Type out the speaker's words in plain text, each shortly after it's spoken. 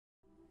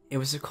It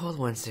was a cold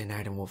Wednesday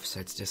night in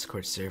Wolficide's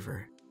Discord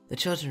server. The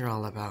children are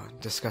all about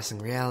discussing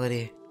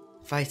reality,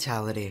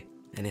 vitality,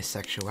 and his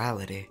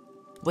sexuality.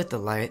 With the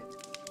light,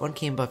 one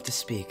came up to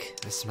speak,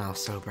 a smile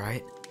so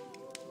bright.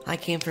 I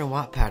came from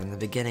Wattpad in the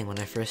beginning when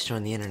I first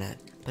joined the internet,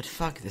 but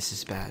fuck, this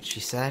is bad,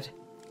 she said.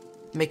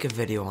 Make a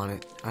video on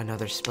it,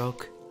 another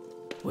spoke.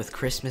 With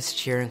Christmas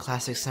cheer and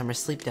classic summer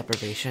sleep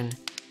deprivation,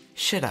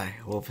 should I,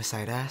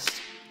 Wolficide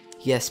asked.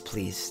 Yes,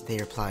 please, they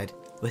replied,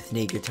 with an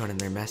eager tone in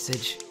their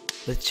message.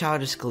 With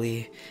childish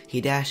glee,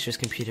 he dashed to his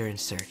computer and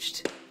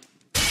searched.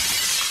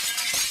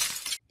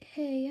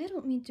 Hey, I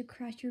don't mean to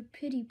crash your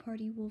pity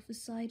party,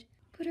 Wolficide,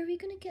 but are we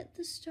gonna get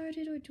this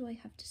started or do I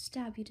have to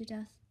stab you to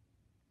death?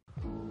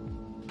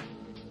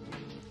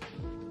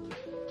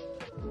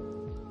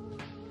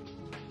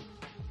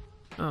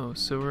 Oh,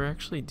 so we're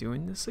actually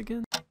doing this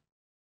again?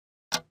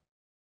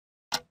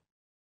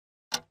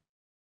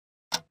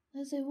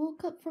 As I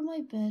woke up from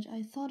my bed,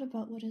 I thought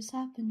about what has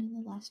happened in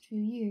the last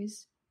few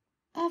years.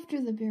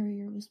 After the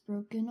barrier was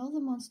broken, all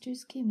the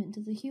monsters came into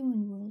the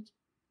human world.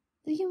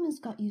 The humans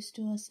got used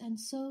to us, and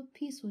so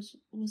peace was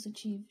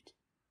achieved.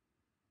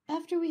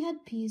 After we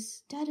had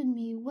peace, Dad and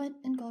me went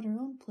and got our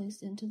own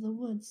place into the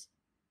woods,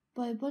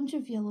 by a bunch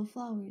of yellow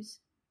flowers.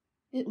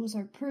 It was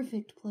our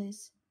perfect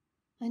place.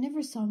 I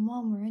never saw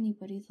Mom or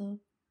anybody,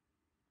 though,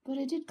 but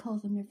I did call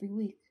them every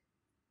week.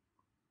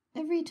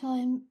 Every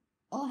time,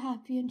 all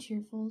happy and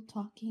cheerful,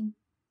 talking.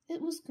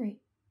 It was great.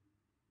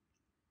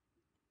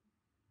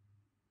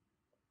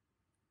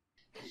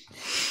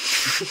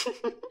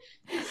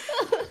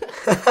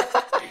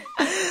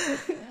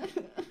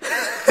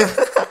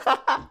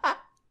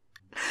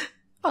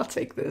 I'll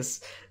take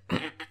this.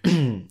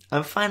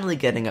 I'm finally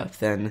getting up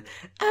then.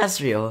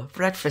 Asriel,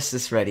 breakfast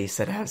is ready,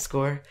 said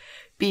Asgore.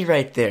 Be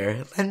right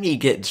there. Let me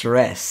get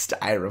dressed,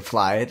 I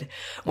replied.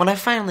 When I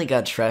finally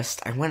got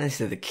dressed, I went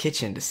into the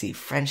kitchen to see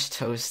French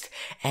toast,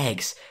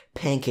 eggs,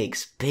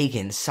 pancakes,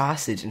 bacon,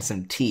 sausage, and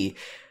some tea.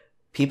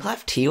 People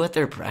have tea with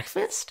their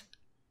breakfast?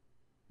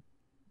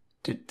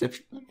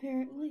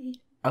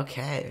 Apparently.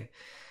 Okay.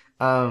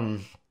 There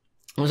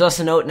was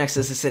also a note next to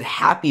this that said,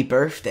 Happy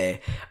birthday.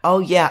 Oh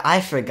yeah,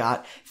 I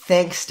forgot.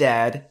 Thanks,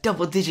 Dad.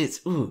 Double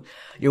digits. Ooh,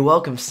 you're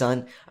welcome,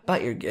 son.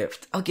 About your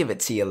gift. I'll give it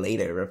to you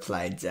later,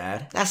 replied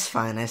Dad. That's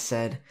fine, I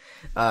said.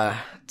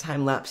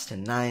 Time lapse to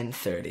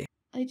 9:30.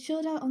 I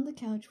chilled out on the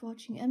couch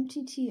watching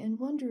MTT and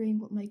wondering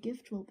what my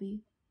gift will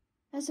be.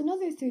 As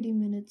another 30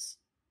 minutes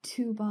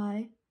to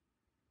by,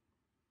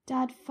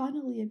 Dad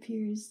finally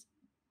appears.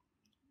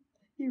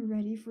 You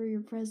ready for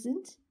your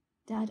present?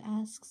 Dad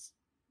asks.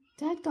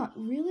 Dad got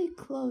really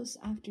close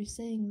after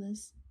saying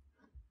this,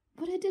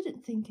 but I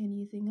didn't think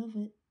anything of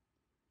it.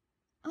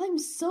 I'm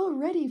so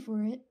ready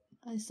for it,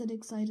 I said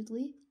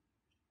excitedly.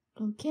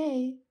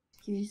 Okay,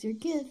 here's your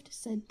gift,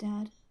 said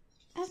Dad.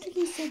 After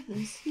he said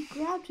this, he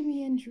grabbed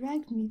me and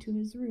dragged me to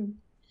his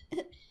room.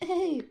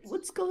 Hey,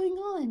 what's going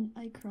on?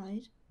 I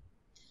cried.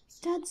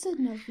 Dad said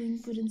nothing,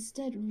 but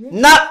instead ripped...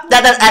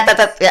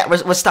 Yeah,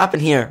 we're stopping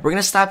here. We're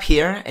gonna stop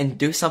here and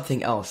do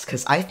something else,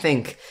 because I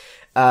think,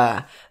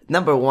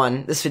 number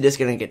one, this video's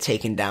gonna get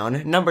taken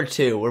down. Number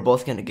two, we're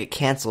both gonna get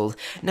cancelled.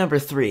 Number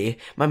three,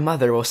 my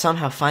mother will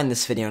somehow find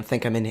this video and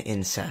think I'm into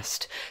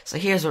incest. So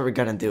here's what we're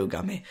gonna do,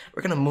 Gummy.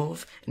 We're gonna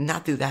move and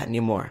not do that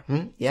anymore.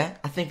 Yeah?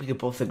 I think we could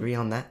both agree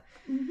on that.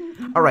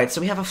 Alright,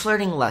 so we have a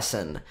flirting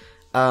lesson.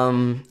 I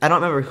don't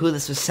remember who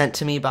this was sent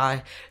to me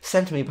by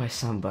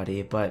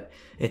somebody, but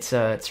it's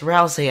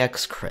Ralsei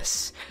x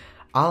Kris.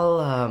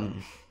 I'll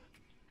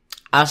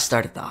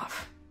start it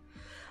off.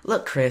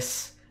 Look,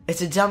 Kris,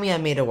 it's a dummy I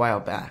made a while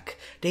back,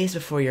 days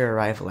before your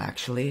arrival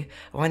actually.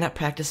 Why not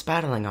practice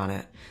battling on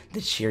it?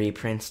 The cheery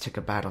prince took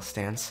a battle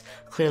stance,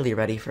 clearly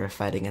ready for a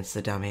fight against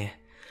the dummy.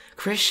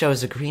 Kris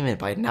shows agreement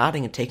by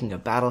nodding and taking a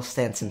battle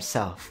stance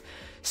himself.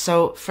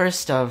 So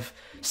first off,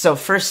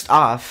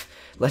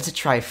 let's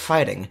try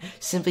fighting.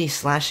 Simply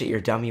slash at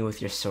your dummy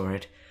with your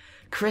sword.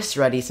 Kris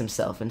readies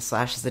himself and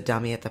slashes the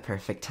dummy at the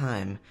perfect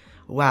time.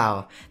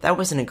 Wow, that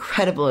was an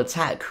incredible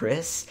attack,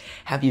 Kris.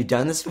 Have you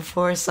done this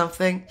before or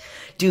something?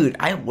 Dude,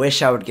 I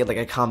wish I would get like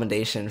a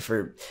commendation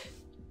for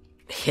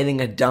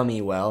hitting a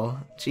dummy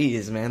well.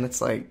 Jeez, man,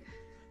 that's like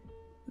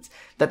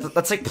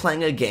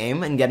playing a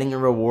game and getting a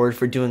reward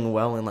for doing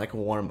well in like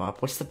warm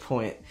up. What's the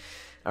point?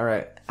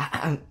 Alright,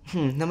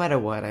 no matter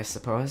what, I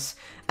suppose.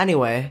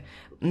 Anyway,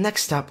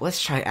 next up,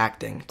 let's try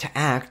acting. To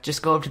act,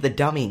 just go up to the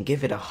dummy and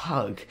give it a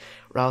hug.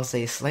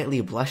 Ralsei slightly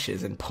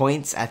blushes and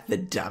points at the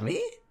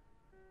dummy?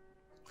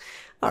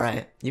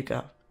 Alright, you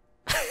go.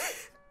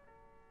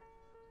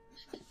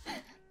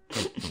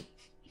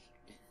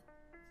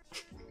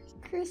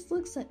 Kris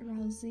looks at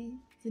Ralsei,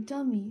 the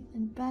dummy,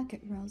 and back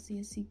at Ralsei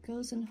as he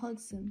goes and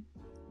hugs him.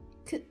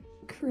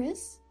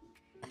 Kris?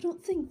 I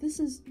don't think this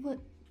is what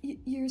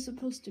you're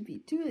supposed to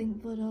be doing,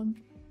 but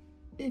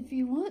if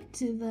you want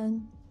to,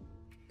 then...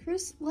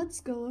 Kris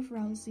lets go of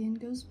Ralsei and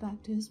goes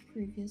back to his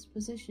previous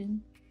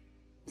position.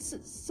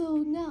 So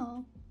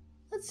now,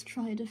 let's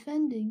try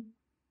defending.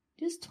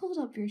 Just hold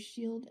up your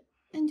shield,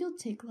 and you'll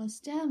take less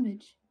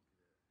damage.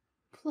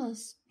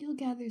 Plus, you'll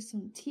gather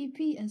some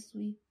TP as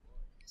we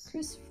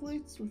Kris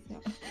flirts with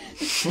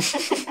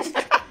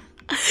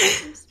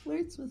Kris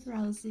flirts with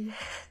Ralsei.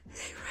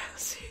 Hey,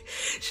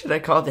 Ralsei, should I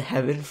call to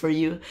heaven for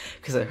you?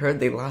 Because I heard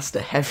they lost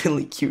a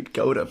heavenly cute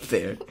goat up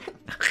there.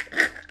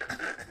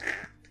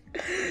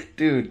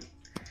 Dude,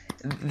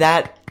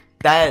 that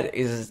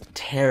is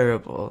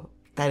terrible.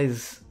 That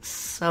is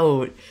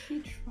so...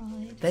 He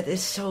tried. That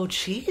is so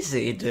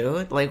cheesy,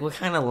 dude. Like, what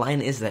kind of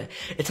line is that?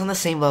 It's on the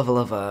same level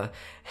of,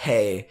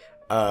 hey,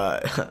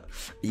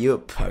 you a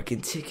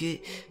parking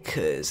ticket?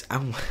 'Cause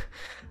I'm...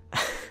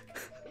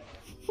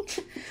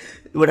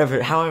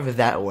 Whatever, however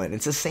that went.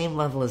 It's the same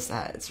level as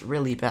that. It's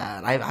really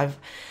bad.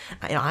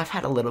 I've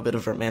had a little bit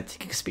of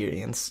romantic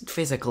experience,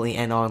 physically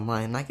and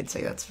online. I could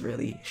say that's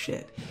really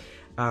shit.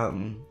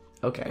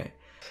 Okay.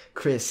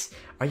 Kris,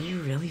 are you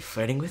really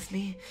flirting with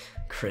me?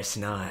 Kris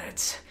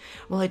nods.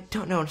 Well, I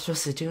don't know what I'm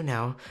supposed to do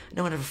now.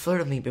 No one ever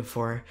flirted with me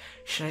before.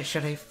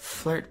 Should I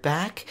flirt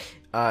back?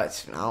 I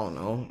don't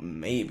know.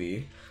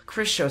 Maybe.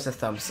 Kris shows a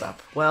thumbs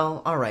up.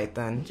 Well, alright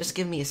then. Just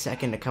give me a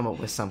second to come up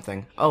with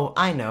something. Oh,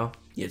 I know.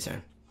 Your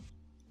turn.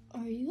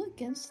 Are you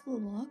against the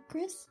law,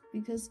 Kris?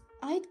 Because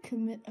I'd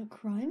commit a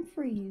crime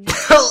for you.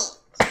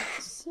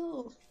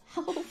 So,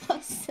 how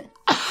was it?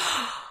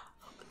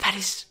 That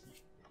is...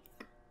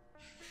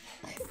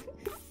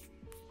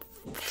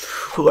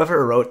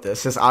 Whoever wrote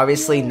this has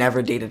obviously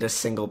never dated a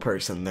single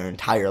person their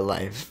entire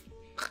life.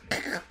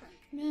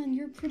 Man,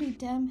 you're pretty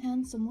damn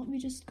handsome. Let me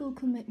just go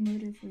commit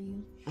murder for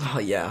you. Oh,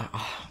 yeah.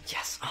 Oh,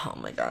 yes. Oh,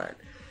 my God.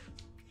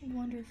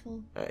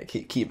 Wonderful. Alright,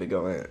 keep it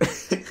going.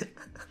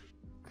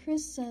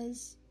 Kris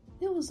says,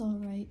 it was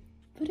alright,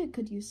 but it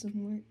could use some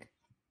work.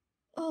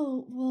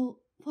 Oh, well,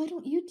 why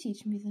don't you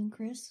teach me then,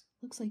 Kris?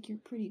 Looks like you're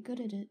pretty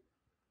good at it.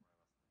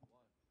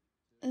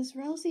 As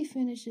Ralsei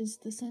finishes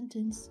the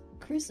sentence,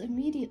 Kris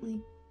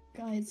immediately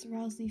guides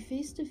Ralsei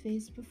face to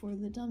face before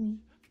the dummy.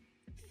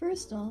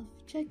 First off,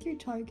 check your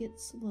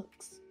target's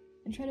looks,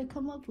 and try to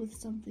come up with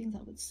something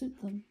that would suit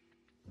them.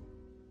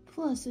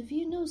 Plus, if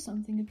you know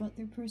something about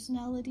their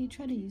personality,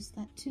 try to use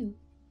that too.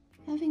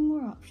 Having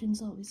more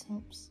options always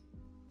helps.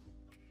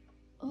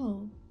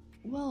 Oh,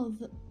 well,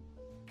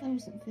 I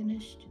wasn't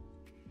finished.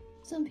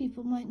 Some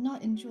people might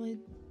not enjoy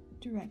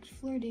direct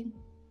flirting,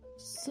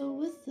 so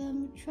with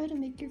them, try to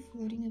make your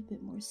flirting a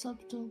bit more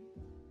subtle,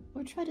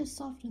 or try to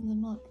soften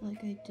them up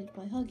like I did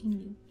by hugging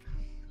you.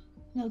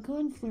 Now go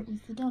and flirt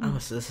with the dummy. Oh,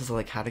 so this is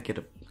like how to get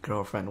a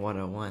girlfriend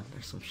 101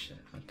 or some shit.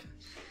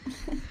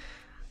 Okay.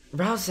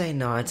 Ralsei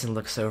nods and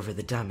looks over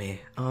the dummy.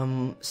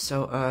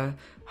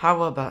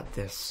 How about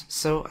this?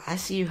 So, I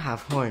see you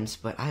have horns,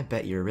 but I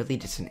bet you're really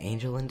just an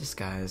angel in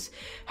disguise.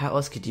 How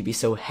else could you be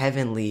so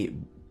heavenly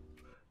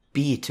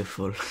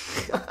beautiful?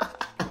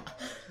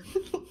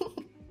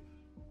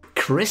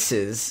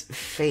 Kris's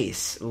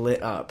face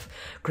lit up.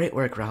 Great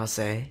work,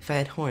 Ralsei. If I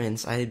had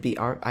horns, I'd be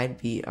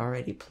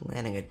already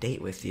planning a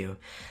date with you.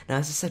 Now,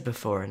 as I said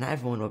before, not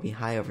everyone will be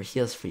high over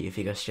heels for you if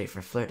you go straight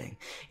for flirting.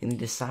 You need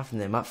to soften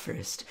them up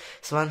first.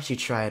 So why don't you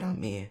try it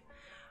on me?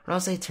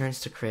 Ralsei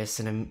turns to Kris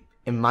and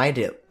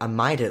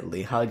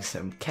immediately hugs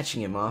him,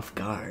 catching him off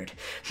guard.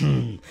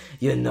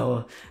 You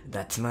know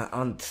that my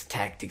aunt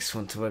tactics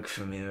won't work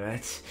for me,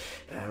 right?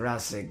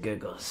 Ralsei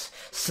giggles,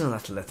 still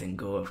not letting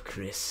go of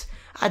Kris.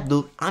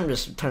 I'm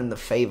just returning the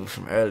favor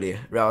from earlier.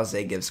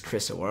 Ralsei gives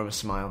Kris a warm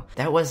smile.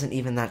 That wasn't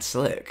even that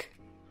slick.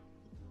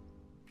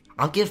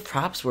 I'll give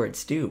props where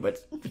it's due, but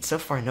so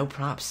far no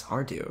props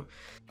are due.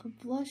 A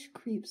blush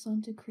creeps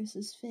onto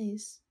Kris's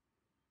face.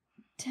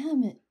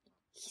 Damn it,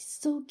 he's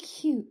so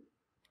cute,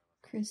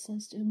 Kris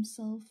says to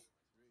himself.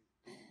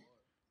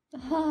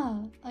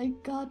 Ha! I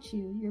got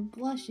you, you're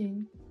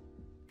blushing.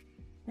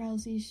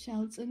 Ralsei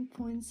shouts and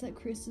points at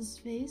Kris's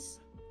face.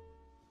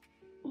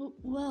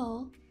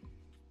 Well,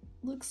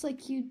 looks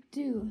like you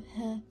do,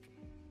 heh.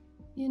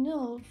 You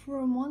know, for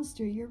a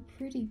monster, you're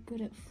pretty good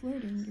at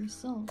flirting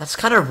yourself. That's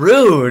kind of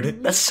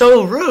rude. That's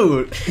so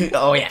rude.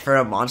 Oh yeah, for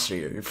a monster,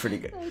 you're pretty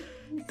good.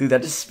 Dude,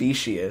 that is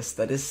specious.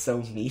 That is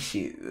so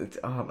niche.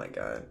 Oh my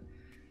god.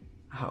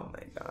 Oh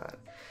my god.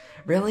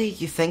 Really?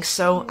 You think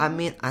so? I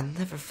mean, I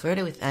never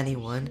flirted with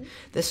anyone.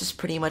 This was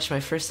pretty much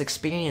my first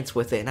experience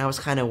with it, and I was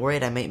kind of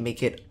worried I might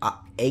make it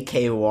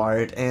AK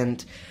Ward,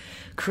 and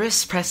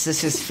Kris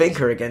presses his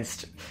finger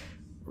against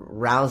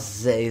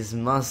Ralsei's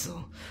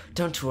muzzle.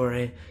 Don't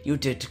worry, you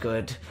did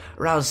good.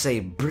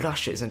 Ralsei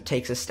blushes and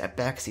takes a step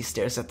back as he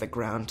stares at the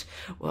ground.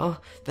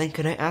 Well, then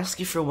could I ask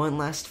you for one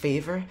last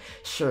favor?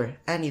 Sure,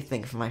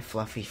 anything for my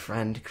fluffy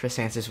friend, Kris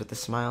answers with a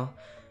smile.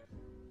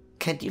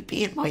 Can you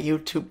be in my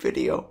YouTube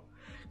video?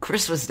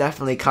 Kris was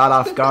definitely caught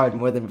off guard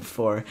more than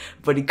before,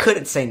 but he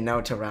couldn't say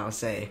no to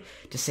Ralsei.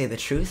 To say the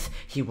truth,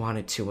 he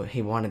wanted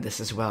this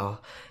as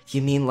well.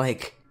 You mean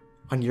like,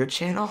 on your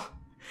channel?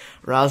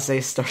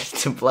 Ralsei started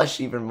to blush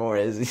even more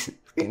as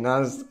he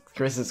asked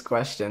Kris's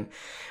question.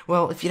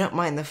 Well, if you don't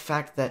mind the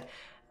fact that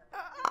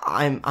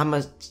I'm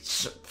a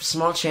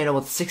small channel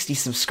with 60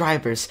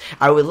 subscribers,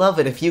 I would love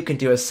it if you can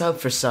do a sub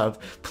for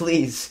sub.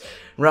 Please.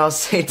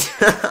 Ralsei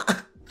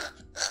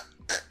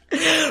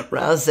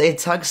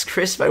tugs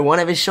Kris by one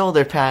of his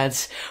shoulder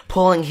pads,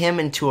 pulling him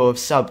into a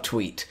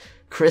subtweet.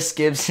 Kris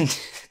gives into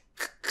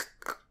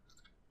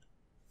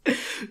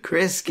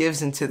Kris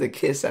gives into the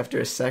kiss after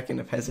a second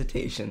of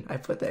hesitation. I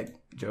put that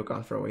joke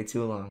on for way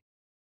too long.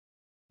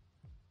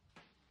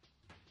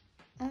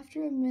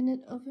 After a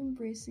minute of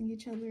embracing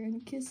each other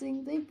and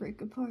kissing, they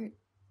break apart.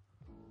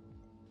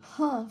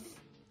 Huff.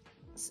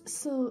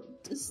 So,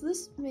 does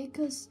this make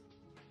us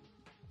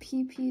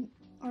PP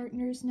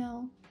partners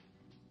now?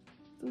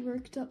 The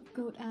worked up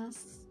goat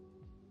asks.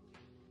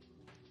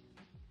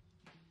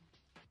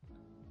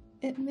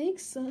 It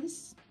makes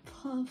us,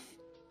 Puff,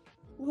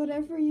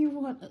 whatever you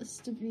want us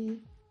to be.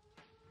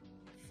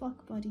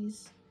 Fuck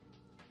buddies,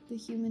 the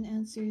human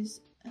answers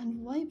and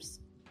wipes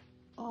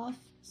off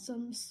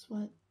some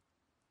sweat.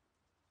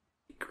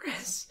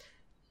 Kris,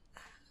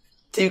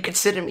 do you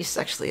consider me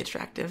sexually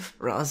attractive?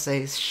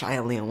 Ralsei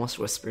shyly almost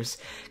whispers.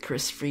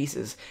 Kris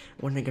freezes,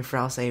 wondering if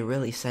Ralsei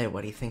really said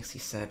what he thinks he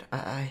said.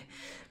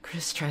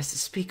 Kris tries to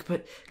speak,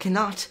 but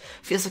cannot.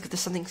 Feels like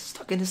there's something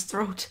stuck in his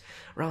throat.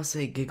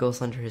 Ralsei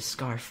giggles under his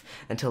scarf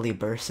until he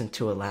bursts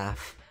into a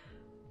laugh.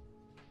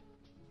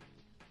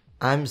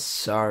 I'm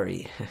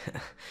sorry.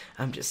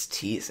 I'm just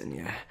teasing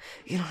you.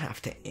 You don't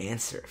have to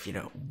answer if you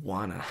don't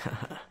wanna.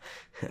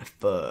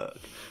 Fuck.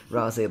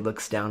 Ralsei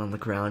looks down on the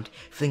ground,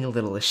 feeling a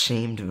little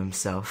ashamed of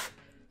himself.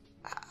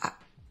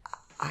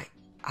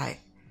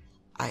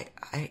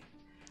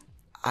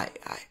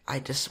 I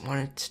just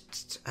wanted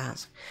to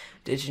ask,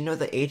 did you know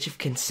the age of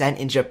consent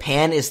in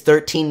Japan is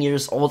 13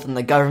 years old and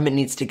the government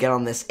needs to get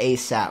on this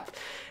ASAP?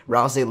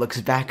 Ralsei looks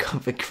back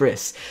up at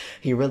Kris.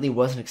 He really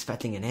wasn't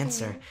expecting an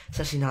answer,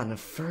 especially not an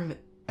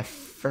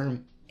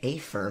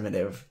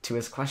affirmative to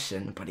his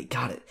question, but he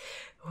got it.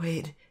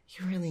 Wait,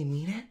 you really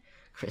mean it?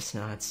 Kris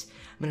nods.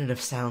 A minute of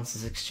silence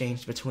is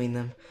exchanged between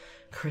them.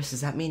 Kris,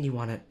 does that mean you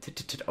want to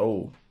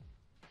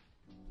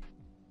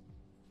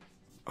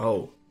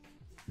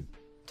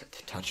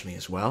touch me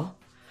as well?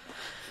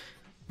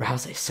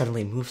 Ralsei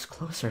suddenly moves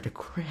closer to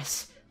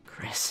Kris.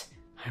 Kris,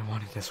 I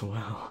want it as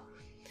well.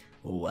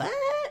 What?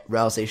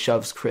 Ralsei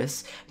shoves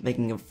Kris,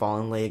 making him fall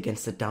and lay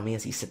against the dummy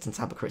as he sits on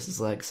top of Chris's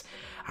legs.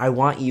 I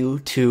want you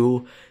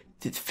to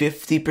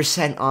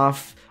 50%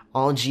 off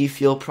all G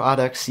Fuel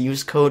products.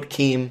 Use code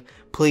KEEM.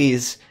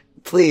 Please.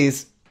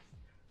 Please.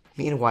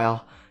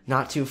 Meanwhile,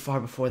 not too far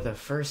before the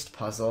first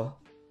puzzle,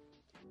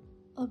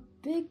 A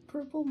big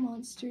purple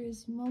monster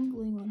is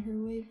mumbling on her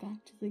way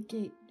back to the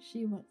gate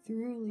she went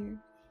through earlier.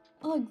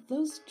 Ugh,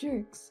 those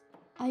jerks.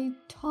 I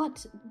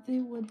thought they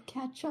would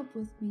catch up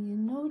with me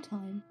in no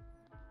time.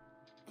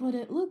 But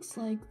it looks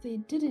like they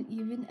didn't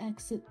even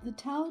exit the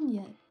town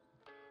yet.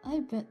 I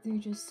bet they're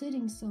just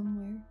sitting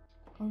somewhere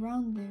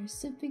around there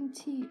sipping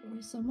tea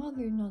or some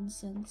other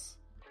nonsense.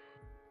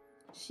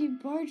 She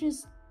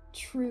barges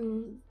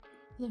through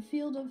the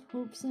field of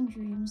hopes and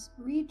dreams,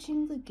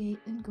 reaching the gate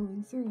and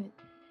going through it.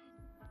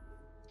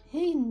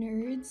 Hey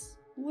nerds,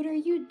 what are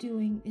you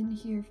doing in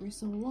here for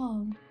so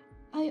long?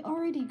 I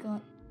already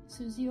got...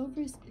 Susie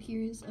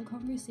overhears a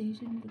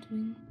conversation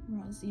between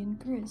Ralsei and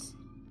Kris.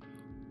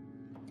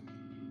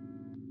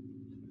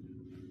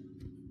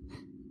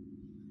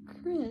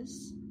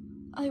 Kris,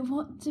 I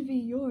want to be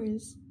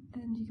yours,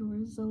 and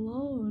yours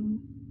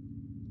alone.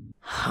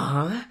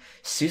 Huh?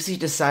 Susie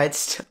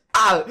decides to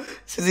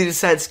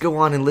go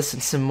on and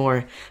listen some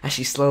more as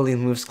she slowly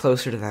moves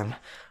closer to them.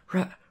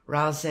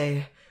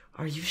 Ralsei,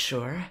 are you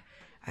sure?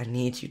 I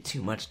need you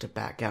too much to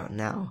back out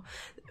now.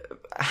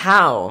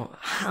 How?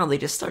 They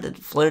just started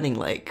flirting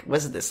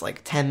wasn't this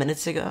 10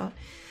 minutes ago?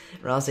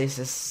 Ralsei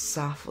says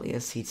softly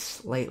as he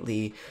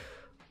slightly...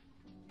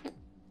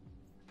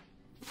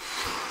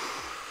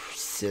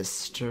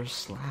 Sister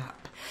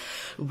slap.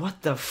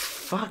 What the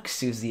fuck?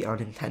 Susie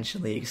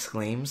unintentionally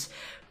exclaims,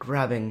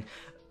 grabbing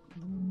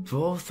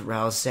both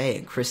Ralsei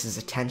and Kris's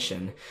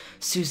attention.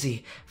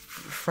 Susie,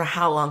 for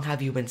how long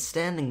have you been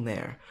standing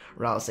there?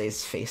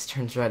 Ralsei's face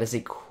turns red as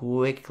he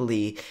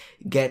quickly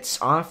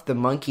gets off the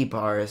monkey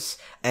bars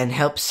and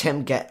helps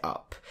him get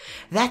up.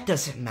 That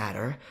doesn't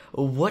matter.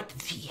 What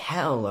the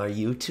hell are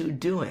you two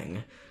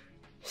doing?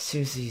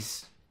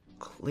 Susie's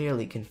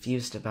clearly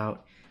confused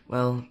about,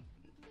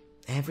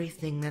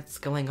 everything that's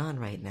going on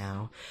right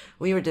now.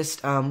 We were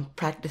just,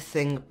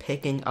 practicing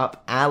picking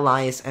up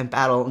allies and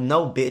battle.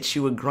 No, bitch,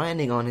 you were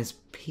grinding on his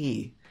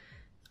pee.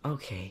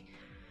 Okay.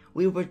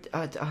 We were,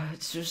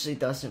 Susie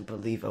doesn't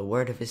believe a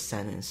word of his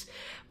sentence,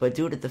 but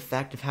due to the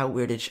fact of how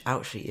weirded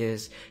out she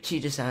is, she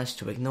just has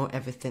to ignore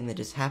everything that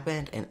just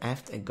happened and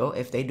have to go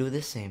if they do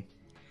the same.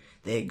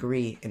 They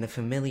agree, and a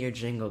familiar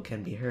jingle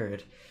can be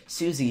heard.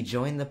 Susie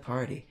joined the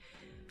party.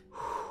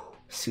 Whew,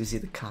 Susie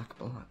the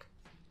cockblock.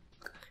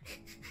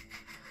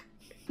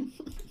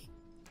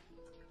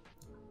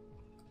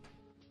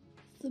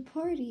 The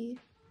party,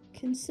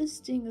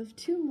 consisting of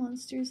 2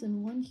 monsters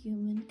and 1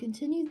 human,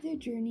 continued their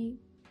journey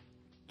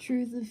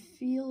through the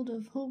field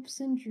of hopes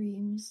and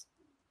dreams.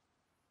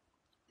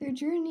 Their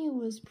journey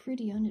was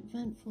pretty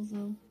uneventful,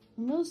 though,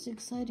 the most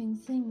exciting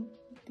thing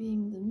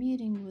being the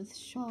meeting with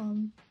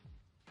Sham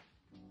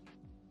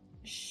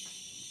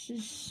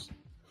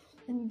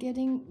and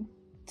getting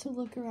to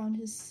look around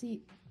his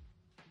seat.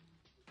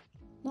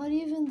 Not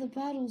even the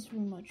battles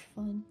were much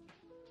fun.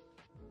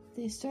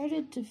 They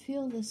started to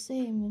feel the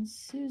same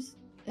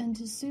and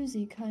to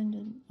Susie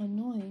kinda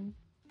annoying.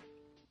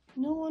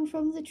 No one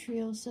from the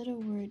trio said a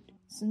word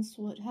since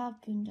what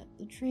happened at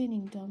the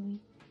training dummy.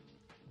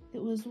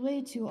 It was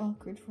way too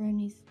awkward for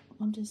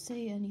anyone to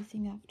say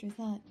anything after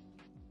that.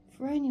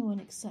 For anyone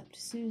except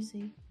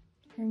Susie.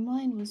 Her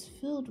mind was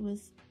filled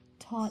with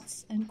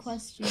thoughts and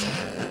questions,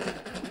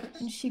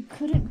 and she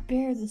couldn't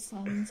bear the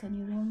silence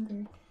any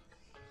longer.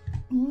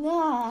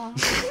 Nah,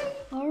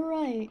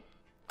 alright.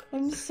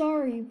 I'm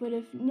sorry, but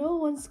if no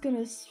one's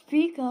gonna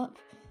speak up,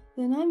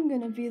 then I'm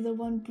gonna be the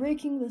one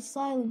breaking the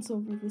silence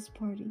over this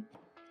party,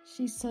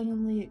 she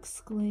suddenly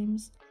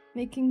exclaims,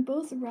 making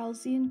both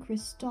Ralsei and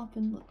Kris stop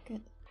and look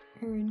at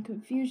her in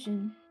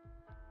confusion.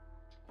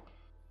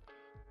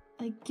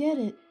 I get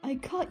it. I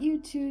caught you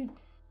two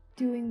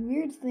doing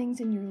weird things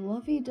in your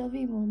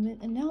lovey-dovey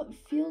moment, and now it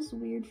feels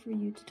weird for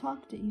you to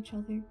talk to each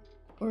other,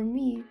 or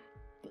me,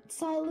 but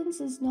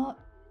silence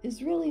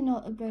is really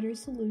not a better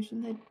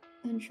solution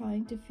than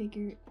trying to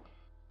figure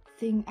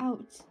thing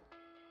out.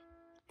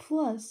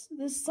 Plus,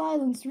 this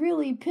silence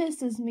really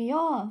pisses me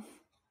off.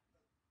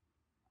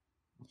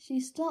 She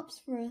stops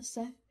for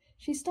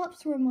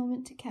a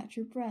moment to catch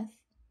her breath,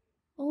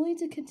 only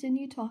to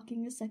continue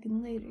talking a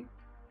second later.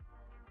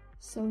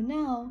 So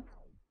now,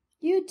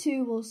 you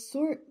two will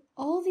sort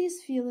all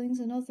these feelings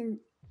and other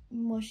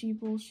mushy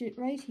bullshit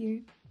right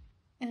here,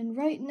 and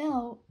right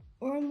now,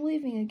 or I'm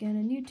leaving again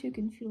and you two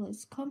can feel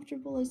as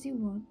comfortable as you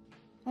want.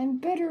 I'm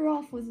better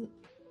off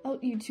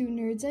without you two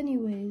nerds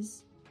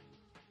anyways.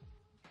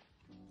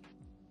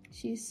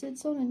 She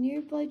sits on a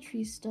nearby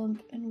tree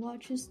stump and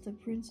watches the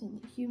prince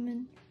and the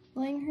human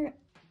laying her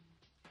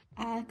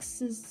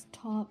axe's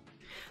top.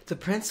 The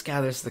prince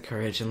gathers the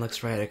courage and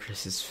looks right at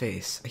Kris's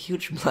face, a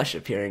huge blush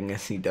appearing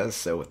as he does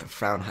so with a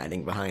frown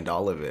hiding behind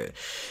all of it.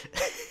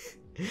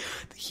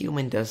 The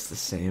human does the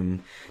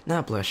same,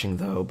 not blushing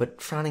though, but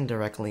frowning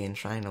directly and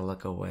trying to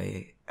look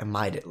away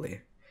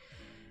immediately.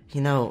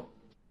 You know,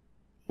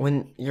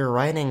 when you're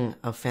writing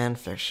a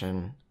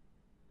fanfiction,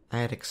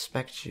 I'd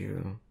expect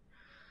you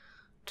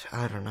to,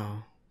 I don't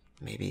know,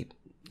 maybe,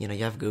 you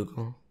have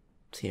Google.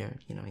 Here,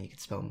 you can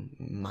spell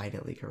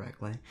mightily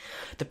correctly.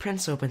 The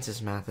prince opens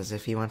his mouth as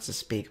if he wants to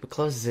speak, but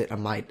closes it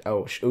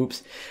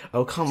oops.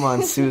 Oh, come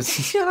on,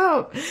 Susie, shut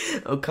up.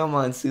 Oh, come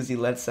on, Susie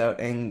lets out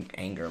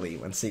angrily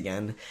once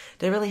again.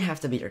 Do I really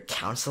have to be your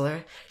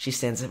counselor? She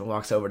stands up and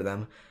walks over to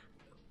them.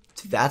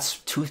 That's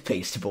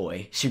Toothpaste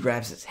Boy. She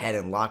grabs his head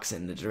and locks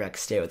it in a direct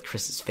stare with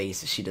Kris's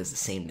face as she does the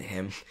same to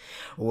him.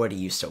 What are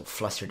you so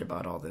flustered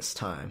about all this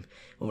time?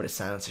 A moment of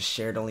silence is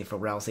shared only for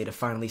Ralsei to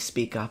finally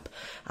speak up.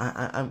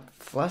 I'm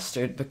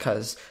flustered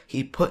because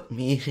he put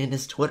me in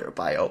his Twitter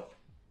bio.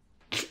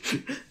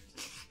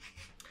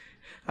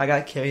 I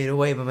got carried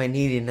away by my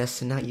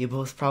neediness, and now you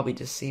both probably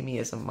just see me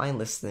as a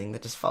mindless thing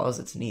that just follows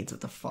its needs. What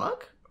the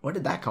fuck? Where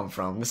did that come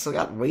from? This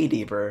got way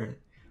deeper.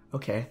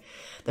 Okay.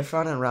 The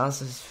frown on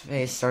Rouse's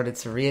face started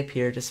to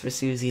reappear just for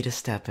Susie to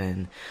step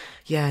in.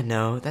 Yeah,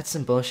 no, that's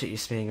some bullshit you're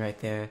spitting right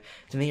there.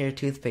 To me, you're a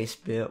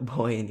toothpaste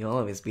boy, and you'll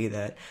always be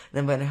that.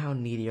 No matter how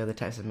needy or the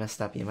types of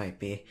messed up you might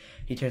be.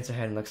 He turns her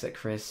head and looks at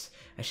Kris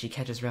as she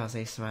catches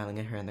Ralsei smiling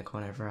at her in the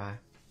corner of her eye.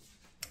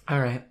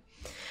 Alright.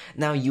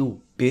 Now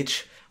you,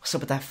 bitch. What's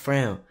up with that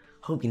frown?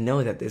 Hope you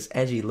know that this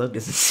edgy look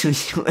doesn't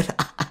suit you at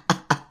all.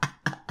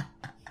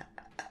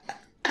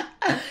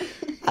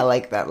 I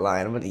like that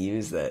line. I'm gonna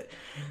use that.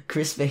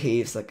 Kris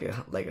behaves like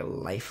a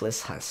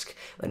lifeless husk,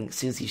 letting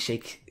Susie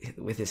shake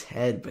with his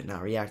head, but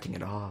not reacting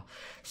at all.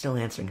 Still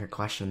answering her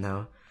question,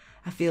 though.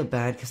 I feel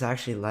bad because I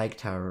actually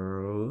liked how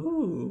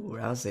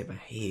Ralsei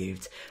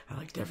behaved. I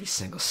liked every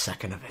single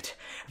second of it.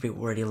 Every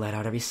word he let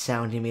out, every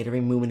sound he made,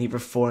 every movement he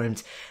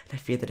performed. And I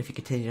fear that if he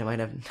continued, I might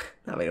have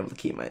not been able to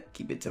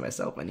keep it to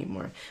myself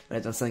anymore. But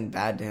I've done something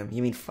bad to him.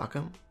 You mean fuck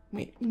him?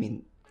 Wait, you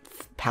mean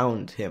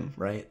pound him,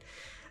 right?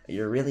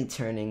 You're really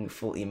turning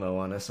full emo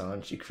on us,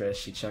 aren't you, Kris?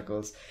 She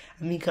chuckles.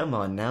 I mean, come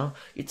on now.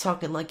 You're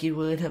talking like you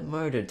would have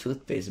murdered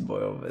Toothpaste Boy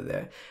over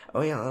there.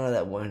 Oh yeah, I know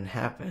that wouldn't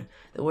happen.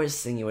 The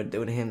worst thing you would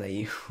do to him that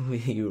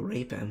you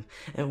rape him.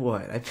 And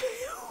what?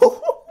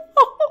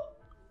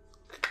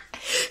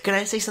 Can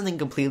I say something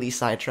completely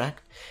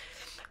sidetracked?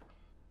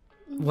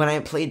 When I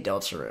played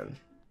Deltarune,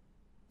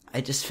 I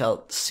just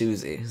felt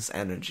Susie's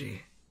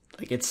energy.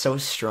 Like, it's so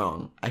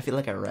strong. I feel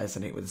like I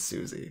resonate with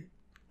Susie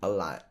a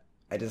lot.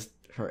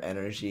 Her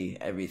energy,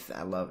 everything.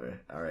 I love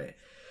her. Alright.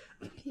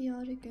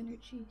 Chaotic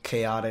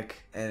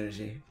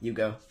energy. You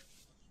go.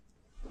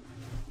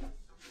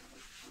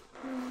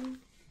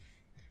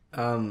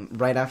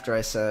 Right after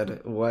I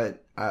said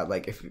what,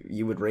 if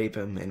you would rape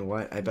him and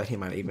what, I bet he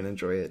might even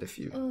enjoy it if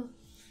you... Oh.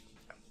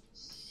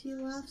 She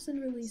laughs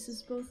and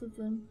releases both of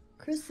them,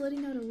 Kris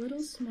letting out a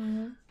little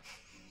smile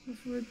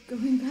before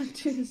going back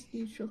to his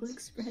usual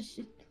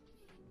expression.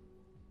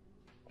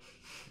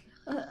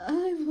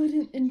 I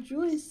wouldn't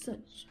enjoy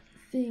such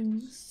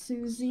things,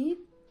 Susie.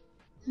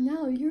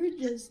 Now you're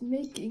just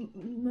making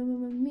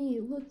me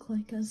look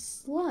like a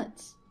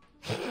slut.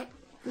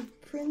 The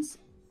prince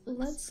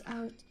lets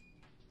out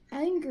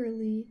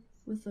angrily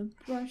with a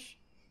blush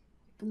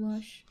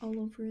all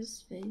over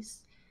his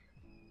face.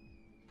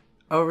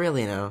 Oh,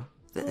 really now?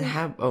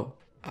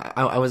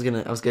 I was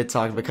gonna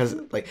talk because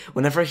like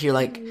whenever I hear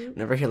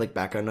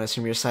background noise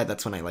from your side,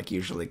 that's when I like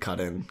usually cut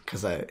in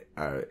because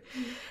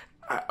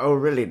oh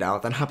really now?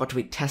 Then how about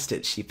we test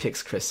it? She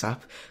picks Kris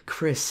up.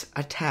 Kris,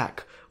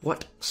 attack.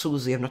 What?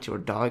 Susie, I'm not your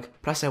dog.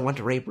 Plus I want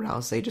to rape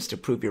Ralsei just to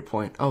prove your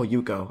point. Oh,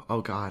 you go.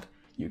 Oh god,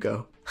 you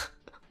go.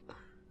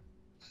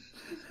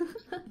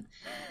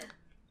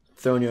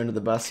 Throwing you under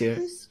the bus here.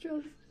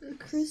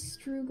 Kris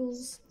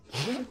struggles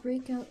a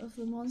breakout of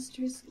the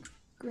monster's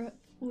grip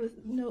with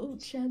no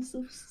chance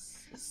of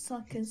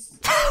success.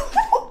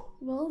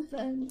 Well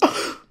then,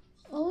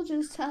 I'll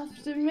just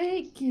have to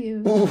make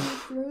you. She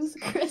throws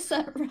Kris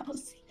at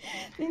Ralsei,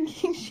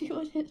 thinking she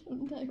would hit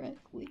him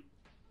directly.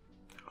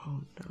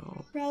 Oh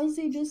no.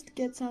 Ralsei just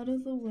gets out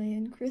of the way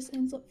and Kris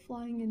ends up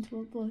flying into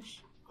a bush.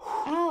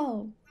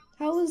 Ow!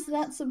 How is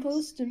that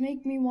supposed to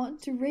make me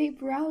want to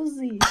rape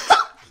Ralsei?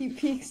 He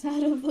peeks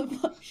out of the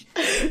bush.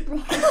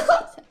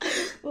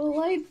 Well,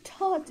 I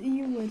thought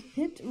you would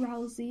hit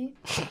Ralsei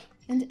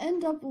and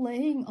end up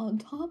laying on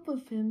top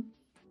of him.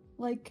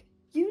 Like,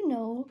 you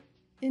know,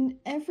 in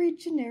every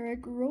generic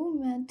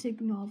romantic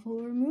novel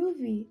or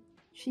movie.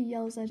 She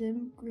yells at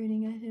him,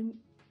 grinning at him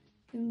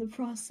in the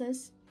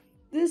process.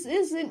 This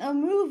isn't a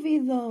movie,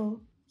 though,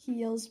 he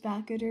yells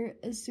back at her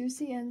as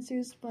Susie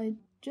answers by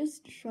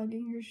just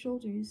shrugging her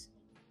shoulders.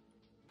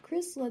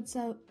 Kris lets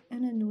out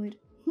an annoyed,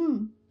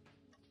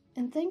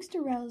 And thanks to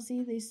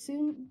Ralsei, they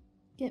soon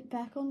get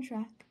back on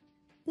track.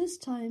 This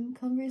time,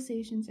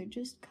 conversations are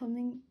just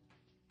coming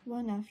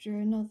one after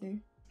another.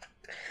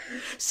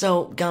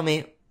 So,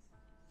 Gummy,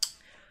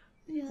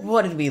 Yeah.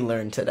 what did we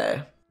learn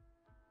today?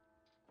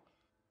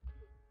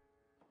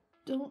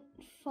 Don't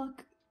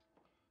fuck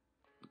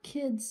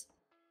kids.